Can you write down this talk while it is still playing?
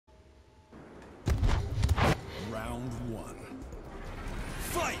one.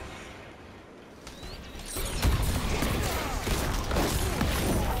 Fight!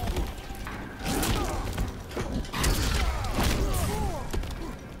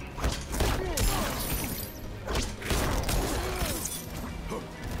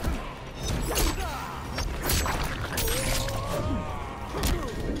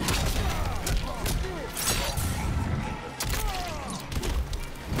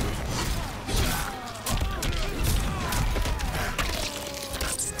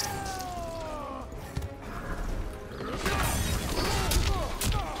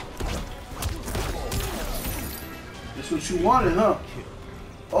 That's what you wanted, huh?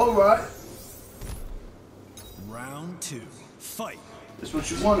 All right. Round two. Fight. That's what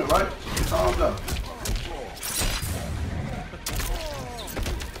you wanted, right? Calm down.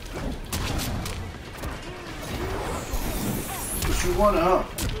 What you wanted, huh?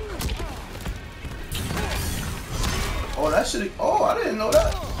 Oh, that shit. Oh, I didn't know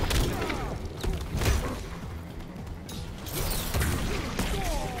that.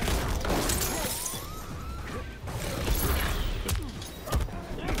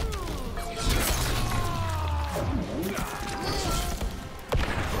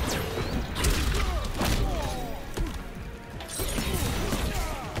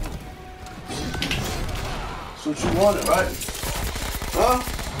 That's what you wanted, right? Huh?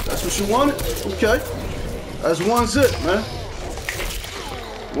 That's what you wanted? Okay. That's one zip, man.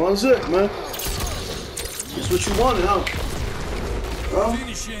 One zip, man. That's what you wanted, huh?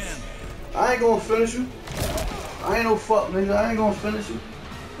 Huh? I ain't gonna finish you. I ain't no fuck, nigga. I ain't gonna finish you.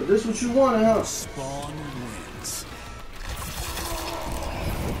 But this what you wanted, huh? Spawn wins.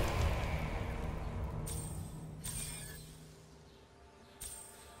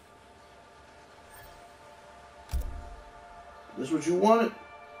 This what you wanted?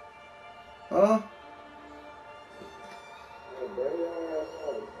 Huh?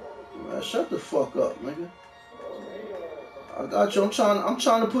 Man, shut the fuck up, nigga. I got you. I'm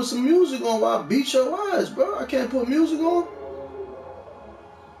trying to put some music on while I beat your ass, bro. I can't put music on.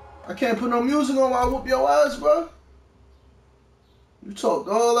 I can't put no music on while I whoop your ass, bro. You talked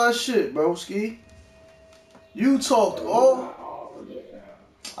all that shit, bro, Ski. You talked all.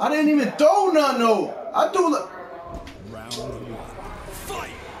 I didn't even throw nothing, though. I threw like. Round one.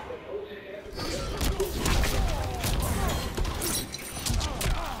 Fight!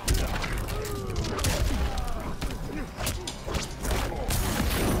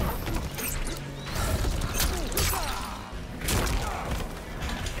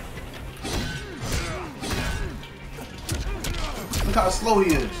 Look how slow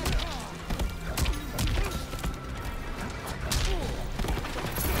he is.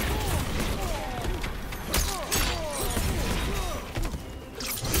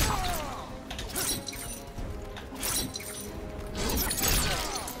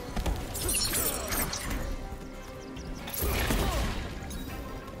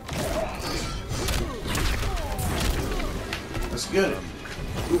 Let's get it.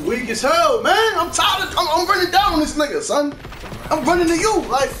 You weak as hell, man. I'm tired of. I'm running down on this nigga, son. I'm running to you,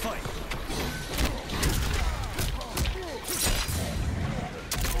 like.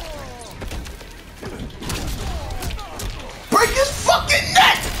 Break his fucking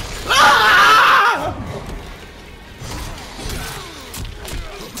neck! Ah!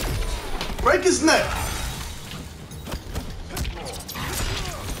 Break his neck.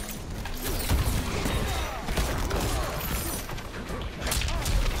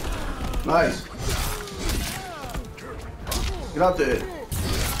 Nice. Get out there.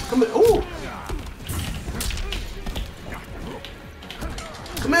 Come here. Ooh.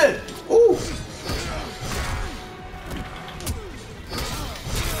 Come here. Ooh.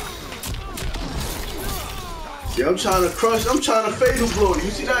 Yeah, I'm trying to crush. I'm trying to fatal blow.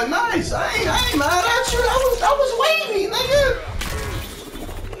 You see that? Nice. I ain't mad at you. That was wavy, nigga.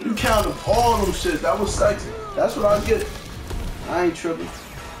 You counted all them shit. That was sexy. That's what I get. I ain't tripping.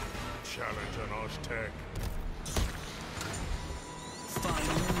 Challenge on Aztec.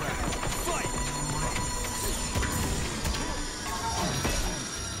 Final round. Fight!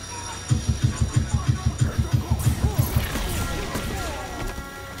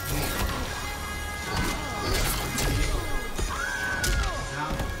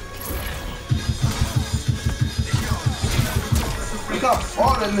 Look how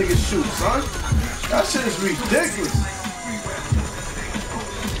far that nigga shoot, son. That shit is ridiculous.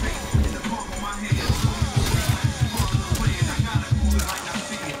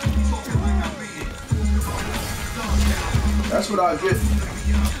 That's what I get.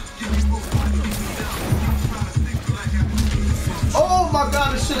 Oh my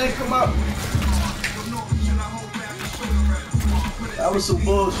God, this shit ain't come out. That was some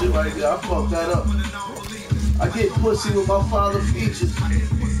bullshit right there. I fucked that up. I get pussy with my father features.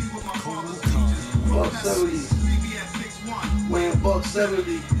 Buck 70. Weighing buck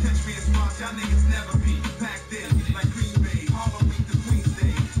 70.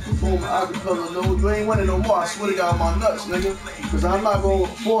 Perform acapella. No, you ain't winning no more. I swear to God, my nuts, nigga. Cause I'm not gonna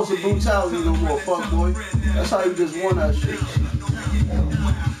force a brutality no more, fuck boy. That's how you just won that shit.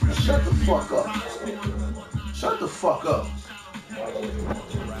 Now shut the fuck up. Shut the fuck up.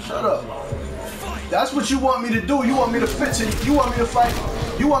 Shut up. That's what you want me to do. You want me to fit to you want me to fight.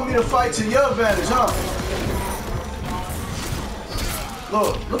 You want me to fight to your advantage, huh?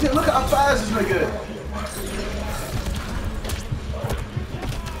 Look at how fast this nigga is.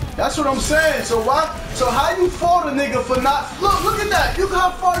 That's what I'm saying. So how you fought a nigga for not look at that. Look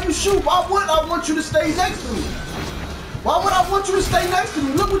how far you shoot. Why would I want you to stay next to me? Why would I want you to stay next to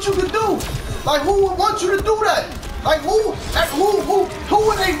me? Look what you can do. Like who would want you to do that? Like who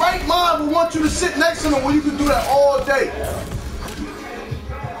in their right mind would want you to sit next to them when you can do that all day?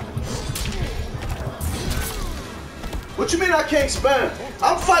 What you mean I can't spam?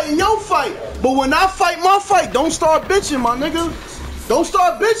 I'm fighting your fight. But when I fight my fight, don't start bitching, my nigga. Don't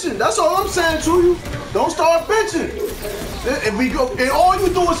start bitching. That's all I'm saying to you. Don't start bitching. If we go, and all you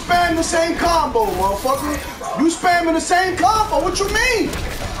do is spam the same combo, motherfucker. You spamming the same combo. What you mean?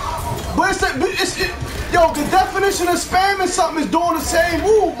 But yo, the definition of spamming something is doing the same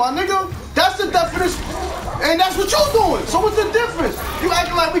move, my nigga. That's the definition. And that's what you're doing. So what's the difference? You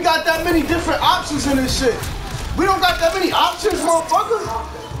acting like we got that many different options in this shit. We don't got that many options, motherfucker.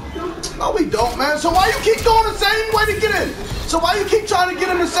 No, we don't, man. So why you keep doing the same way to get in? So why you keep trying to get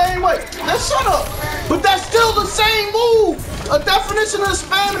in the same way? Now shut up. But that's still the same move. A definition of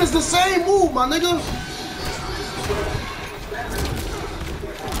spamming is the same move, my nigga.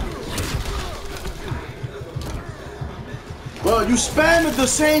 Bro, you spamming the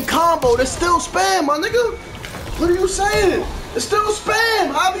same combo. That's still spam, my nigga. What are you saying? It's still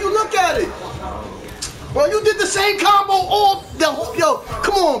spam. However you look at it. Bro, you did the same combo all the yo.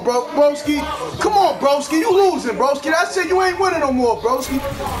 Come on, broski. Come on, broski. You losing, broski. That's it. You ain't winning no more, broski.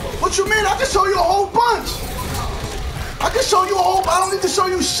 What you mean? I can show you a whole bunch. I can show you a whole. I don't need to show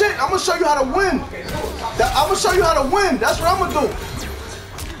you shit. I'm gonna show you how to win. I'm gonna show you how to win. That's what I'm gonna do.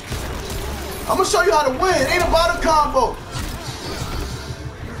 I'm gonna show you how to win. It ain't about a combo.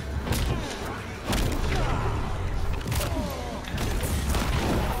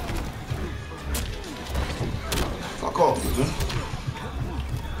 Fuck off, nigga.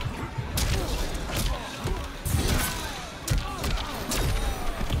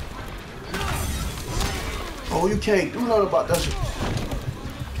 Oh, you can't do nothing about that shit.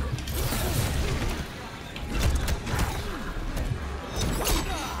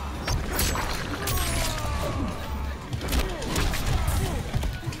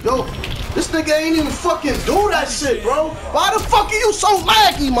 Yo, this nigga ain't even fucking do that shit, bro. Why the fuck are you so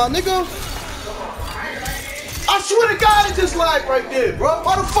laggy, my nigga? I swear to God, it just lagged right there, bro.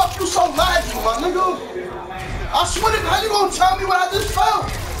 Why the fuck you so laggy, my nigga? I swear to God, how you gonna tell me what I just felt?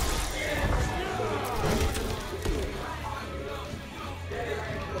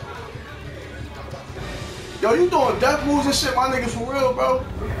 Yo, you doing death moves and shit, my nigga, for real, bro?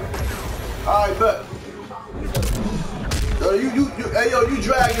 Alright, bet. Yo, you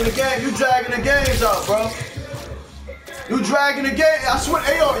dragging the game. You dragging the games out, bro. You dragging the game. I swear,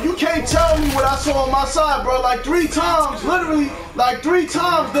 hey, yo, you can't tell me what I saw on my side, bro. Like 3 times, literally, like 3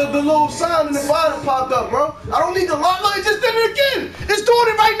 times the little sign in the bottom popped up, bro. I don't need the lock. Look, it just did it again. It's doing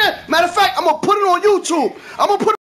it right now. Matter of fact, I'm going to put it on YouTube. I'm going to put it